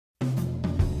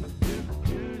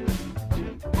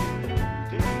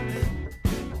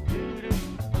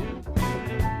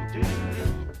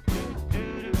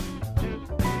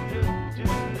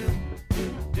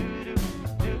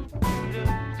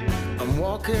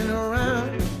walking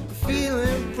around,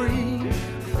 feeling free,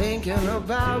 thinking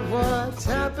about what's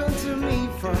happened to me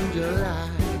from July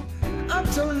up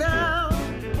till now.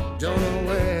 Don't know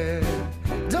where,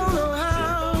 don't know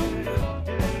how.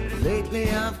 Lately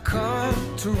I've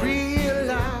come to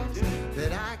realize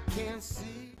that I can't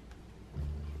see.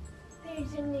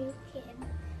 There's a new kid.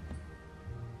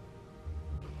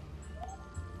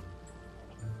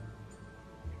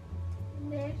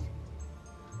 There's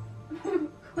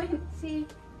Quincy,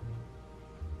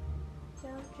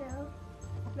 Jojo,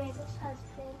 Mabel's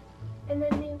husband, and the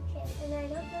new kid. And I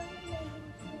don't know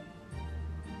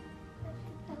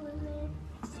the name.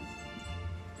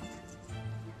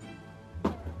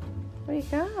 What do you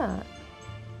got?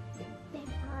 They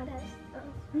bought us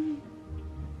stuff.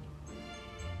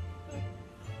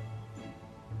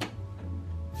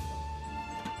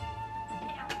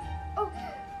 Oh.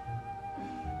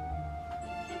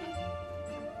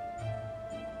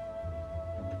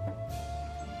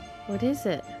 What is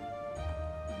it?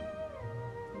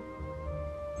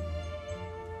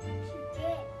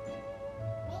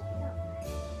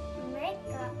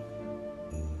 Makeup.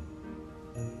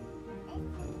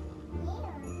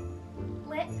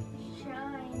 Lip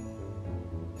shine.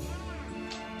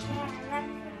 Yeah,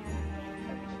 that's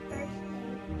the first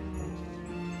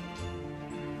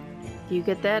Do you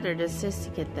get that or does Sissy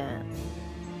get that?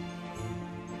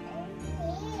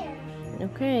 day.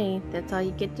 Okay, that's all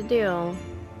you get to do.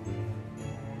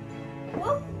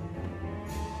 Whoop.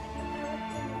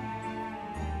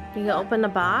 You gonna open the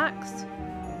box?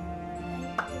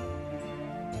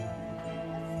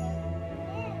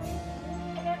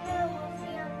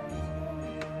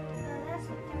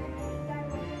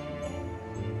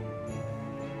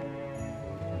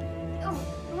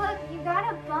 Look, you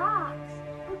got a box.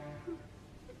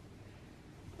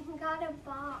 You got a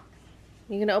box.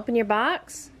 You gonna open your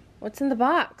box? What's in the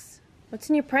box? What's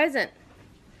in your present?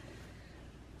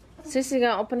 Sissy's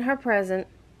gonna open her present.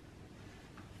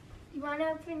 You want to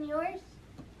open yours?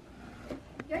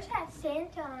 Yours has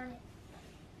Santa on it.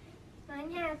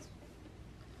 Mine has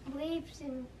leaves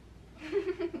and...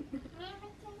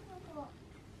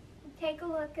 Take a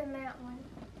look in that one.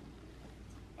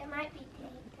 It might be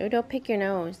tape. Oh, don't pick your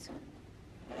nose.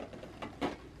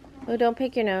 Oh, don't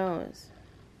pick your nose.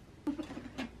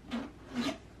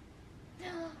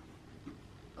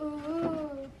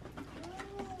 Ooh.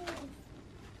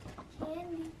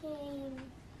 Candy cane.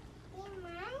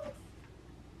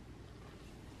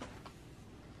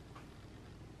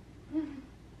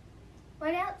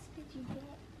 What else did you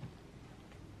get?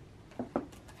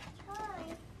 Toy.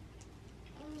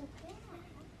 And that.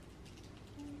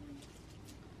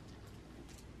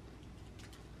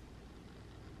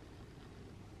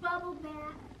 Bubble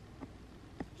bath.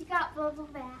 You got bubble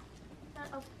bath. Not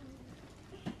open.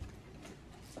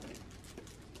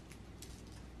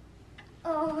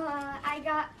 Oh, I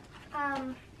got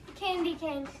candy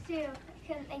canes too. I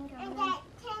couldn't think of them. I got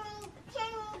candy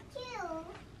too.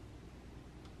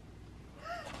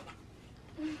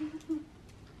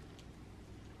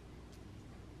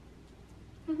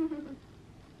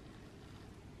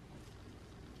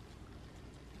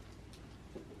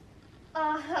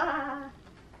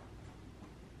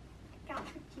 Got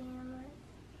pajamas.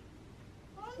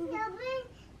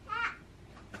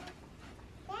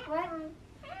 What?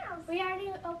 We already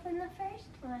opened the first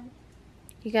one.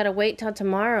 You gotta wait till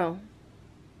tomorrow.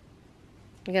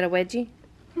 You got a wedgie?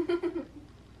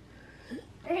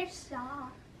 They're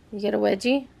soft. You get a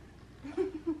wedgie?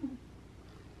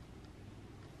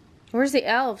 Where's the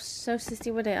elves? Show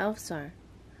Sissy where the elves are.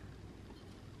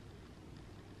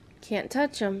 Can't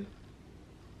touch them.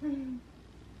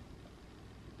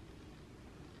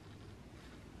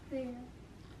 There.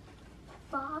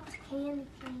 Bob's candy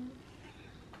cane.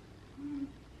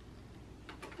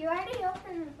 You already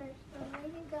opened the first one. Way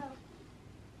to go.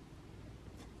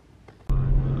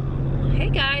 Hey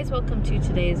guys, welcome to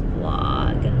today's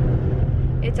vlog.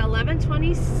 It's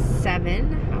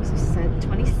 11:27. I also said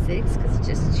 26 because it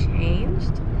just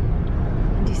changed.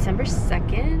 On December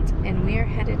 2nd, and we are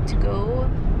headed to go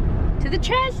to the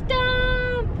trash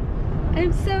dump.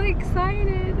 I'm so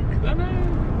excited. I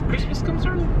know. Christmas comes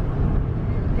early.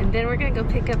 And then we're gonna go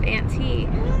pick up Aunt T.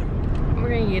 We're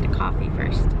gonna get a coffee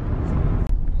first.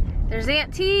 There's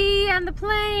Aunt T on the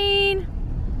plane.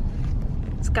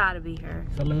 It's gotta be her.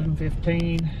 It's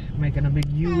 11:15, making a big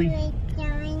Yui.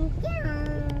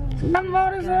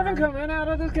 Somebody's heaven coming out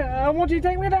of the sky. Won't you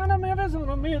take me down to Memphis on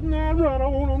a midnight ride? I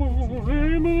wanna move.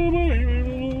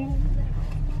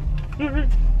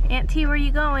 Aunt T, where are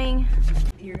you going?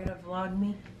 You're gonna vlog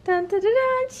me? Dun, dun, dun,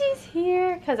 dun, she's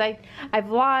here. Cause I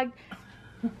vlogged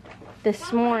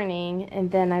this morning, and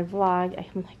then I vlog.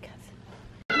 I'm like,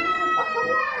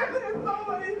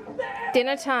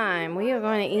 dinner time. We are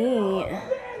going to eat.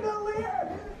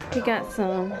 We got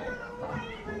some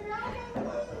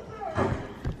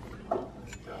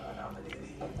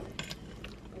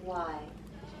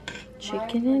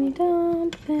chicken and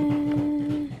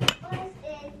dumpling.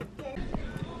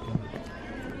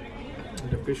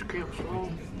 The fish camp's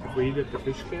wrong. If we eat at the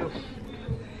fish camp,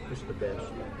 it's the best.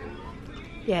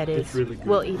 Yeah, it is. It's really good.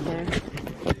 We'll eat there. It's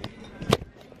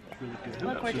really good.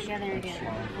 Look, we're together again.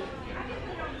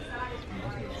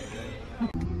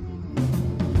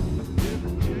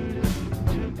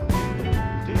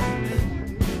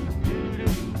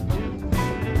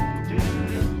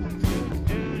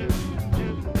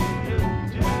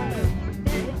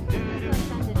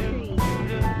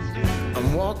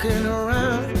 I'm walking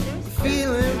around,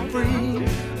 feeling free,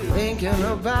 thinking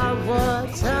about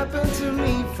what's happened to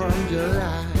me from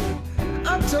July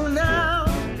up till now.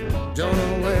 Don't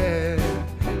know where,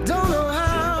 don't know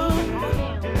how.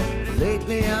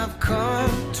 Lately I've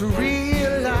come to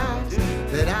realize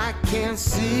that I can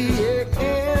see it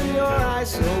in your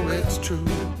eyes, so it's true.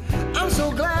 I'm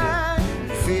so glad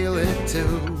you feel it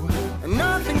too.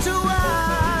 Nothing to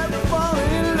hide,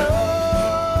 falling in love.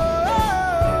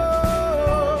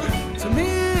 To me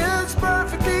it's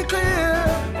perfectly clear,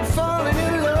 we're falling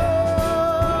in love.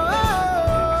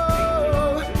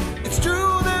 It's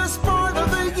true, this part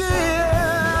of the year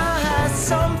has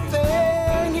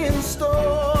something in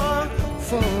store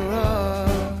for us.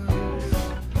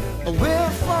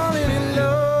 We're falling in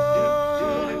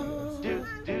love.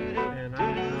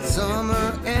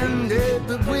 Summer ended,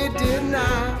 but we did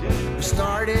not. We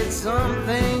started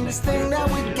something. This thing that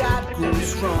we got grew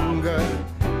stronger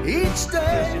each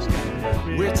day.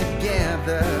 We're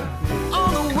together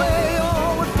all the way.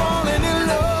 Oh, we're falling in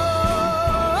love.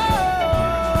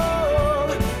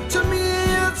 To me,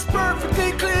 it's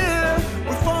perfectly clear.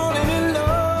 We're falling in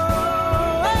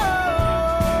love.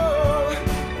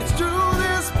 It's true,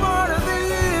 this part of the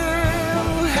year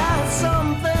has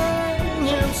something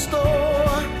in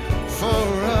store for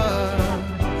us.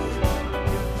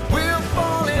 We're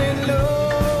falling in love.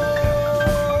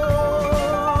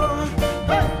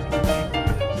 Hey.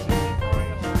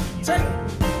 Say.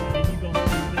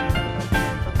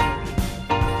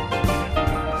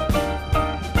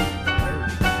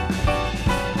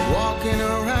 Walking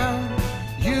around,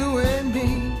 you and me.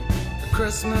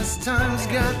 Christmas time's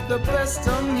got the best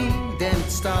of me. Then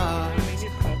it starts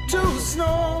to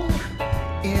snow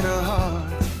in our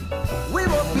hearts. We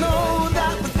both know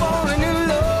that we're falling in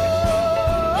love.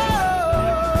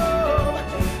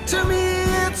 To me,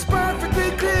 it's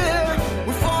perfectly clear.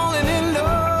 We're falling in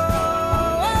love.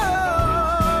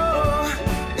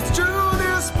 It's true,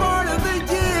 this part of the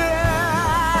year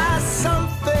has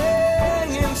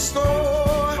something in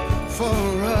store for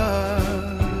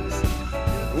us.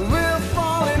 We're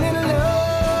falling in love.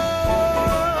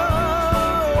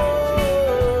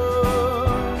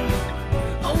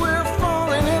 We're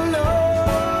falling in love.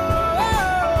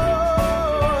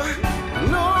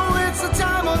 No, it's the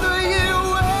time of the year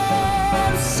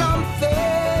when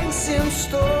something's in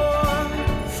store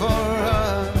for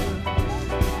us.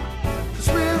 'Cause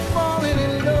we're falling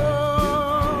in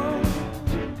love.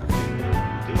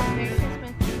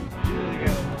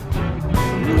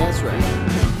 That's right.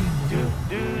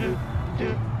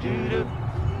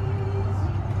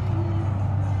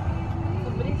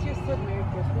 Somebody's just said Merry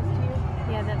Christmas to you?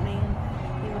 Yeah, that man.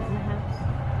 He was in the house.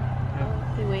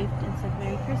 They waved and said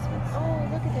Merry Christmas. Oh,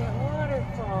 look at that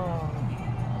waterfall.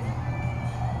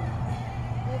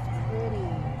 That's pretty.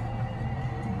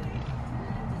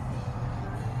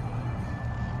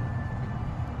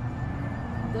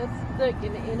 That's like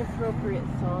an inappropriate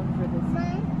song for this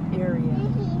area.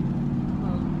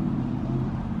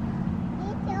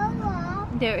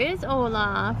 There is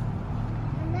Olaf.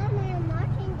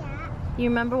 You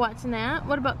remember watching that?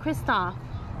 What about Kristoff?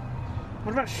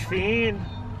 What about Sven?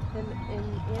 And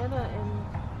Anna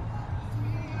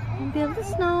and build a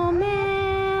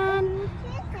snowman.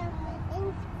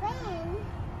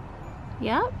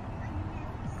 Yep.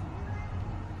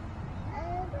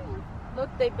 Look,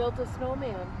 they built a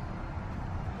snowman.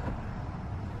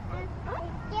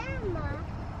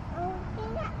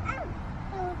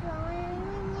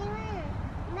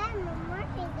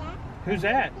 Who's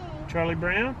that? Charlie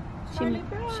Brown?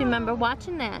 She remember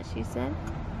watching that, she said.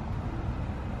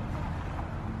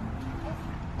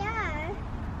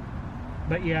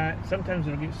 But yeah, sometimes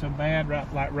it'll get so bad,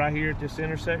 right here at this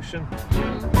intersection.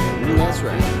 That's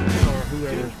right. Or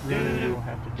whoever's running will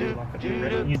have to do like a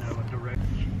direct, a direct.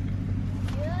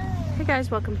 Hey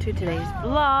guys, welcome to today's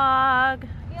vlog.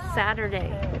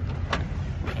 Saturday.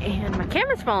 And my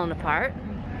camera's falling apart.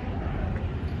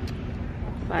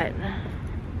 But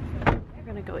we're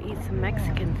gonna go eat some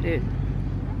Mexican food.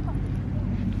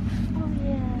 Oh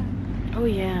yeah. Oh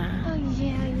yeah. Oh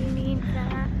yeah, you need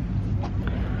that.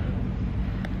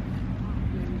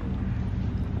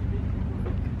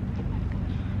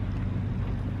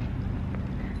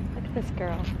 Look at this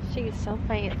girl. She is so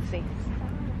fancy.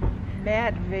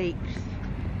 Mad vapes.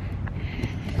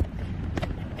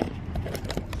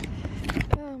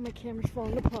 Oh, my camera's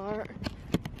falling apart.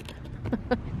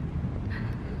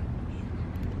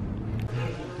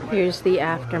 Here's the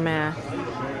aftermath.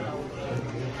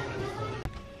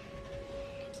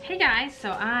 Hey guys,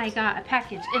 so I got a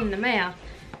package in the mail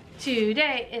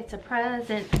today. It's a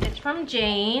present. It's from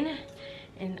Jane,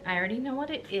 and I already know what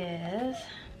it is,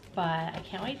 but I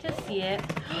can't wait to see it.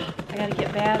 I gotta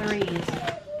get batteries.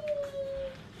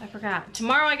 I forgot.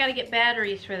 Tomorrow I gotta get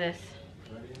batteries for this.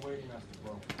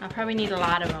 I'll probably need a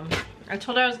lot of them. I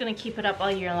told her I was gonna keep it up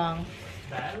all year long.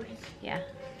 Batteries? Yeah.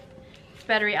 It's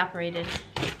battery operated.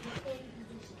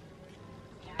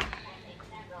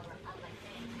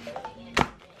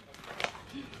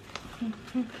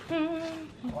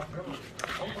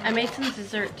 I made some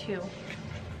dessert too.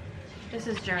 This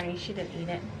is Journey. She didn't eat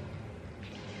it.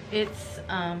 It's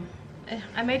I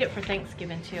made it for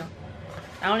Thanksgiving too.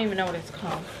 I don't even know what it's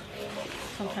called.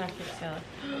 Some kind of fruit salad.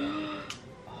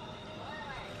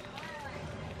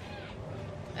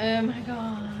 Oh my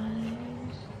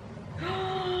gosh.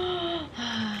 How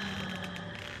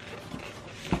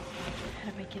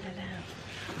do I get it out?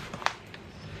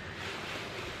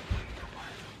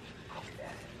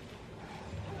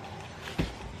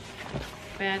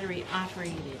 Battery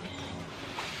operated.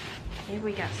 Maybe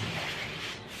we got some batteries.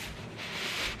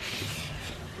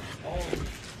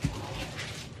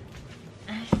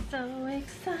 I'm so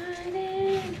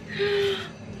excited.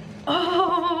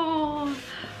 Oh!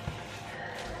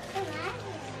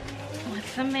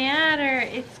 What's the matter?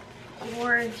 It's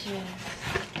gorgeous.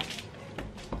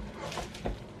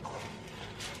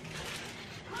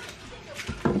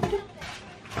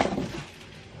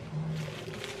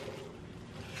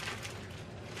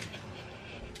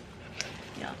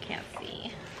 Y'all can't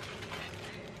see.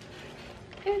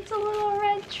 It's a little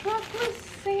red truck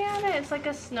with Santa. It's like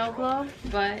a snow globe,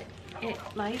 but it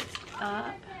lights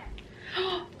up.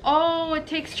 Oh, it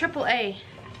takes AAA.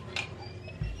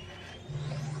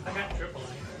 I got AAA.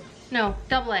 No,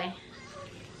 AA. I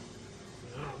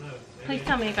don't know. Please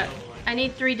tell me I got. I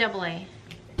need 3 AA.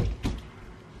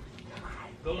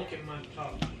 Go look at my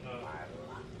top.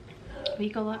 Will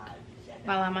you go look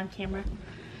while I'm on camera?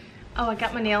 Oh, I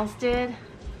got my nails did.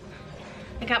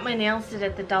 I got my nails did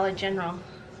at the Dollar General.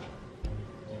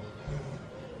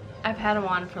 I've had them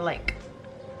on for like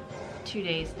 2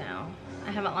 days now.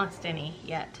 I haven't lost any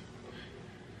yet.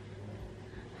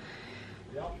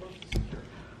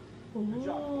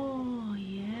 Oh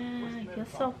yeah, I feel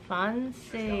so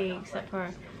fancy, except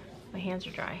for my hands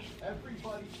are dry.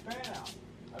 Everybody fan out.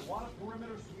 I want a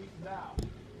perimeter sweep now.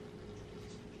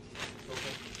 So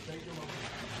take your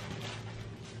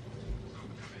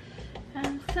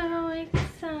I'm so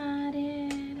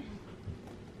excited.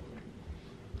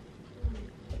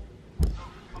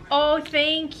 Oh,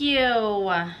 thank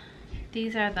you.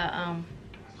 These are the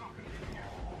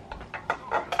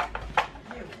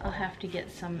I'll have to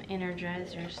get some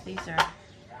energizers. These are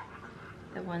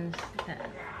the ones that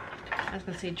I was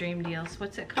gonna say Dream Deals.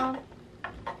 What's it called?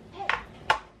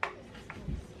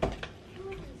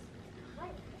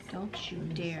 Don't you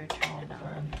dare turn it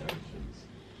on.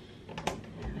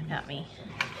 That got me.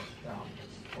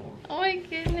 Oh my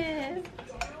goodness.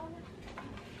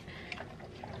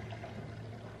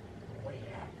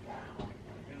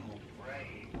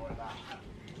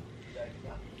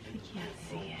 You can't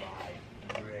see it.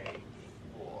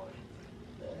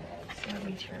 So let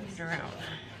me turn it around.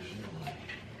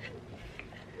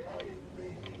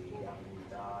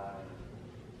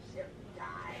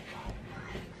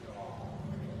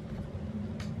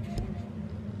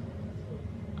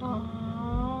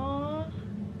 Aww.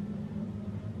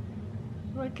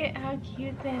 Look at how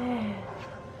cute that is.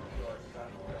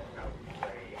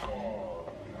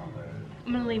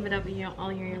 I'm gonna leave it up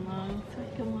all year long so I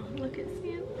can look at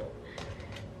Santa.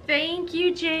 Thank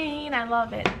you, Jane. I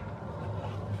love it.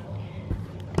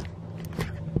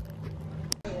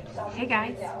 Hey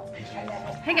guys.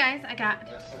 Hey guys, I got,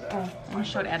 I'm gonna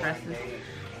show the addresses.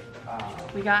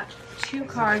 We got 2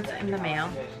 cards in the mail.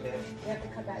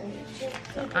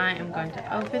 So I am going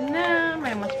to open them.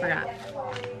 I almost forgot.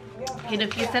 And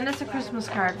if you send us a Christmas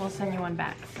card, we'll send you one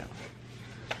back. So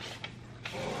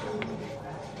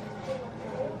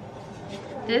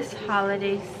this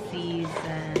holiday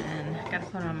season. Gotta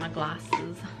put on my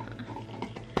glasses.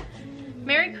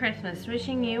 Merry Christmas.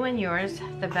 Wishing you and yours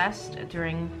the best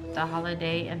during the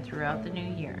holiday and throughout the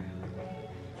new year.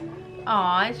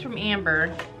 Aw, it's from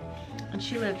Amber. And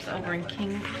she lives over in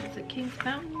Kings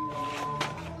Mountain?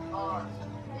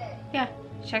 Yeah,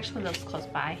 she actually lives close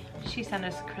by. She sent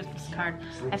us a Christmas card,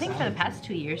 I think for the past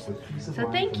 2 years.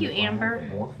 So thank you, Amber.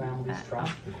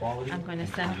 I'm going to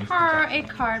send her a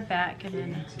card back. And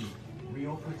then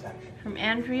from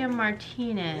Andrea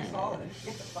Martinez.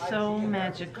 So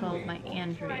magical by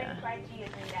Andrea.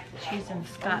 She's in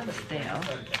Scottsdale,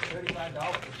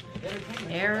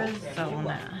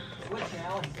 Arizona.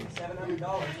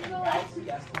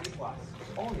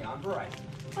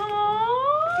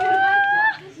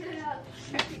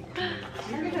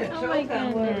 Oh my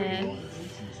goodness.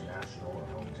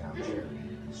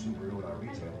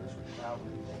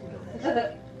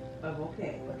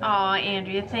 Oh,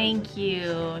 Andrea, thank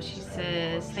you. She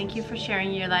says, thank you for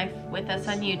sharing your life with us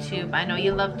on YouTube. I know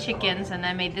you love chickens, and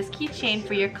I made this keychain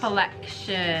for your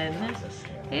collection.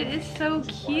 It is so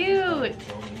cute.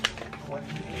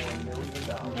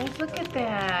 Guys, look at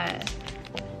that.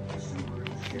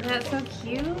 Isn't that so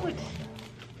cute?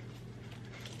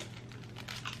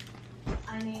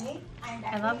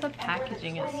 I love the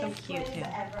packaging. It's so cute, too.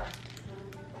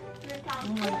 Oh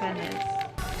my goodness.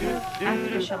 I have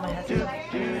to show my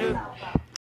husband.